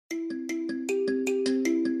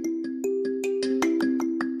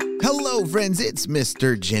Hello, friends, it's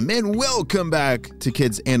Mr. Jim, and welcome back to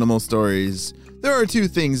Kids Animal Stories. There are two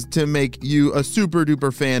things to make you a super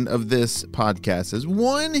duper fan of this podcast. Is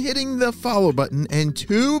one, hitting the follow button, and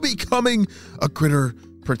two, becoming a critter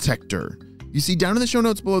protector. You see, down in the show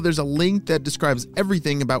notes below, there's a link that describes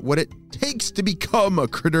everything about what it takes to become a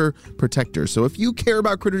critter protector. So if you care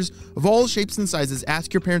about critters of all shapes and sizes,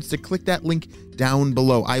 ask your parents to click that link down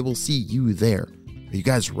below. I will see you there. Are you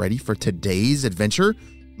guys ready for today's adventure?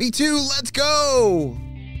 Me too, let's go!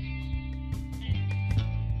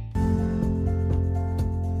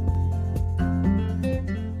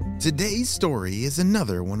 Today's story is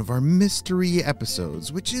another one of our mystery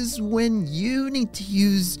episodes, which is when you need to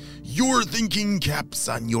use your thinking caps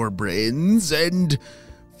on your brains and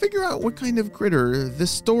figure out what kind of critter the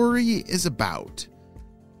story is about.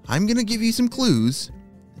 I'm going to give you some clues.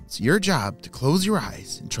 It's your job to close your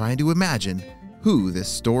eyes and try to imagine who this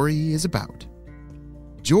story is about.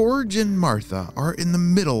 George and Martha are in the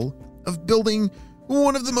middle of building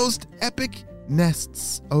one of the most epic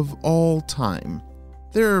nests of all time.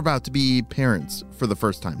 They're about to be parents for the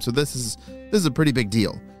first time, so this is a pretty big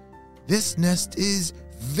deal. This nest is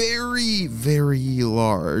very, very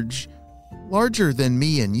large, larger than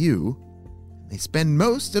me and you. They spend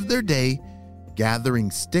most of their day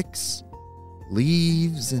gathering sticks,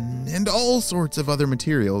 leaves, and all sorts of other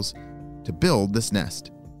materials to build this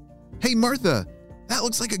nest. "Hey, Martha, that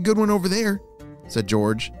looks like a good one over there," said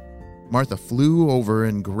George. Martha flew over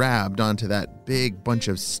and grabbed onto that big bunch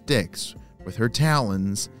of sticks with her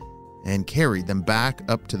talons and carried them back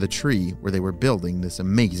up to the tree where they were building this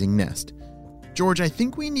amazing nest. "George, I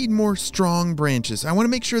think we need more strong branches. I want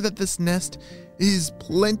to make sure that this nest is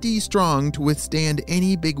plenty strong to withstand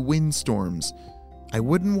any big windstorms. I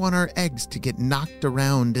wouldn't want our eggs to get knocked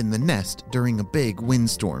around in the nest during a big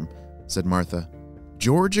windstorm," said Martha.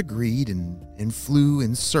 George agreed and flew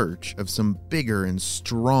in search of some bigger and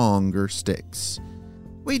stronger sticks.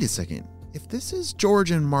 Wait a second. If this is George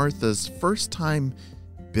and Martha's first time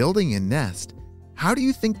building a nest, how do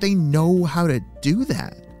you think they know how to do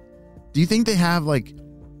that? Do you think they have like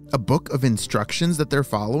a book of instructions that they're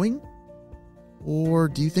following? Or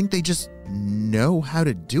do you think they just know how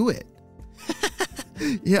to do it?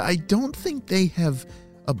 Yeah, I don't think they have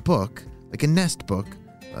a book, like a nest book,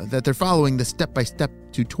 that they're following the step-by-step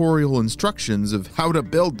tutorial instructions of how to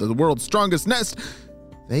build the world's strongest nest.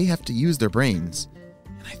 They have to use their brains.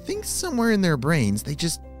 And I think somewhere in their brains, they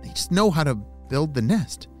just know how to build the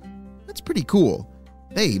nest. That's pretty cool.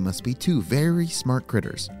 They must be two very smart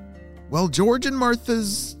critters. Well, George and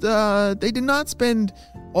Martha's, they did not spend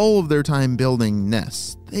all of their time building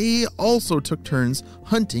nests. They also took turns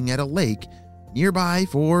hunting at a lake nearby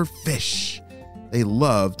for fish. They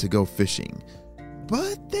loved to go fishing.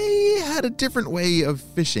 But they had a different way of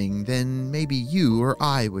fishing than maybe you or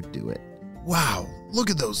I would do it. "Wow, look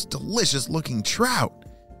at those delicious looking trout,"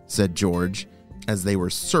 said George. As they were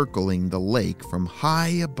circling the lake from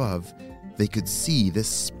high above, they could see this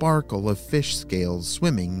sparkle of fish scales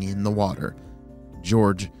swimming in the water.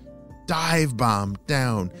 George dive-bombed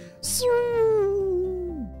down.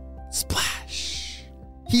 Splash!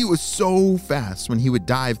 He was so fast when he would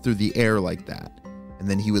dive through the air like that. And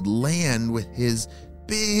then he would land with his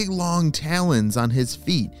big long talons on his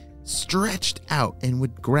feet, stretched out, and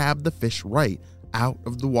would grab the fish right out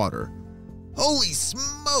of the water. Holy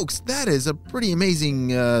smokes, that is a pretty amazing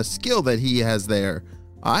skill that he has there.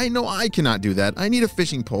 I know I cannot do that. I need a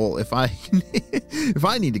fishing pole if I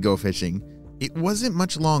need to go fishing. It wasn't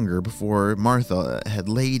much longer before Martha had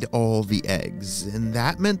laid all the eggs, and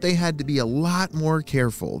that meant they had to be a lot more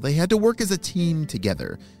careful. They had to work as a team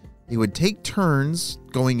together. They would take turns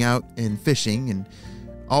going out and fishing and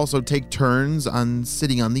also take turns on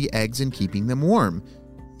sitting on the eggs and keeping them warm.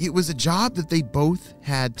 It was a job that they both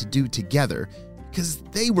had to do together because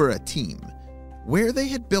they were a team. Where they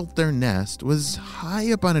had built their nest was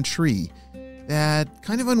high up on a tree that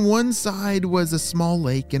kind of on one side was a small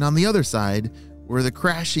lake and on the other side were the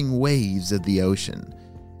crashing waves of the ocean.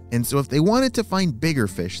 And so if they wanted to find bigger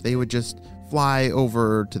fish, they would just fly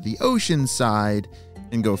over to the ocean side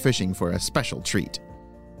and go fishing for a special treat.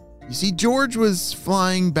 You see, George was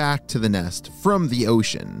flying back to the nest from the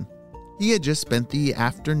ocean. He had just spent the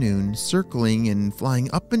afternoon circling and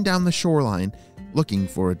flying up and down the shoreline looking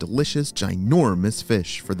for a delicious, ginormous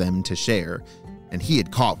fish for them to share, and he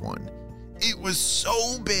had caught one. It was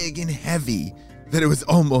so big and heavy that it was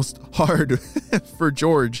almost hard for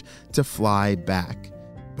George to fly back.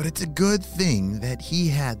 But it's a good thing that he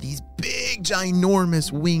had these big,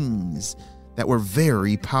 ginormous wings that were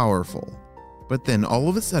very powerful. But then all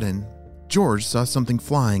of a sudden, George saw something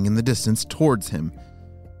flying in the distance towards him.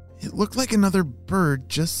 It looked like another bird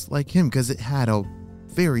just like him because it had a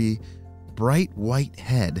very bright white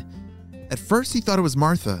head. At first he thought it was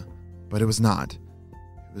Martha, but it was not.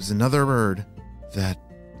 It was another bird that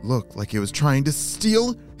looked like it was trying to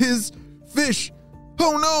steal his fish.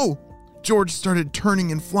 Oh no! George started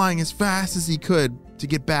turning and flying as fast as he could to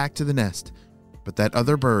get back to the nest. But that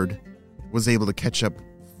other bird was able to catch up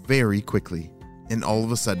very quickly. And all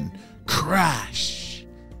of a sudden, crash!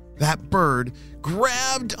 That bird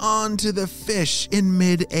grabbed onto the fish in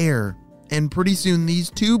midair. And pretty soon these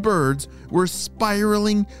two birds were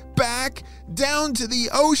spiraling back down to the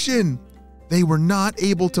ocean. They were not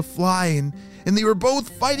able to fly and they were both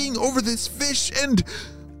fighting over this fish. And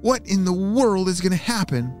what in the world is going to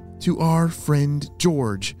happen to our friend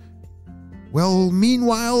George? Well,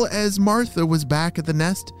 meanwhile, as Martha was back at the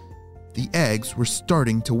nest, the eggs were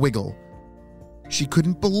starting to wiggle. She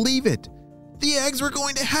couldn't believe it. The eggs were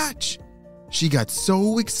going to hatch. She got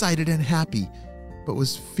so excited and happy, but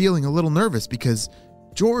was feeling a little nervous because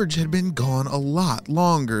George had been gone a lot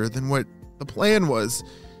longer than what the plan was,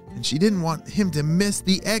 and she didn't want him to miss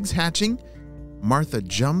the eggs hatching. Martha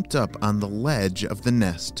jumped up on the ledge of the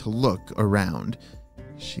nest to look around.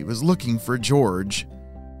 She was looking for George,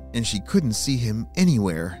 and she couldn't see him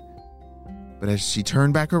anywhere. But as she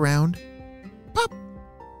turned back around, pop!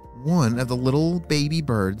 One of the little baby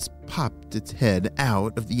birds popped its head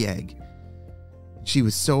out of the egg. She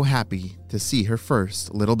was so happy to see her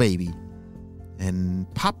first little baby.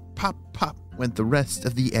 And pop, pop, pop went the rest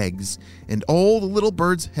of the eggs, and all the little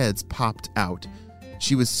birds' heads popped out.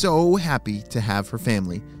 She was so happy to have her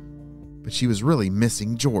family, but she was really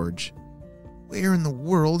missing George. Where in the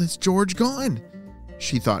world has George gone?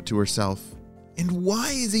 She thought to herself. And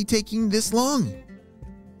why is he taking this long?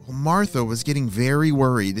 Well, Martha was getting very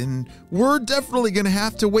worried, and we're definitely going to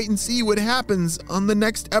have to wait and see what happens on the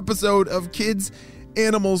next episode of Kids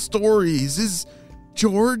Animal Stories. Is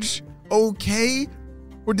George okay?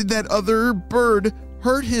 Or did that other bird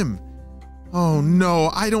hurt him? Oh no,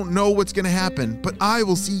 I don't know what's going to happen, but I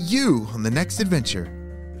will see you on the next adventure.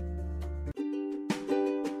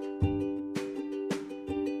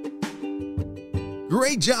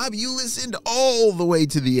 Great job, you listened all the way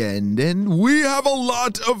to the end, and we have a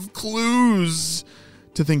lot of clues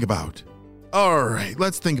to think about. All right,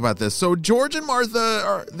 let's think about this. So George and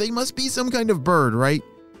Martha, they must be some kind of bird, right?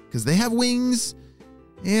 Because they have wings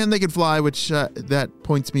and they can fly, which that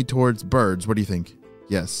points me towards birds. What do you think?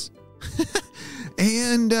 Yes.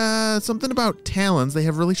 And something about talons. They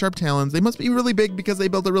have really sharp talons. They must be really big because they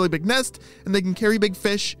built a really big nest and they can carry big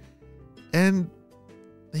fish. And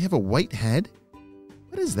they have a white head.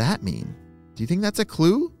 What does that mean? Do you think that's a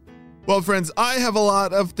clue? Well, friends, I have a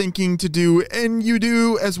lot of thinking to do, and you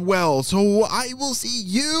do as well. So I will see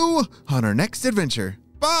you on our next adventure.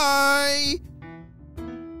 Bye!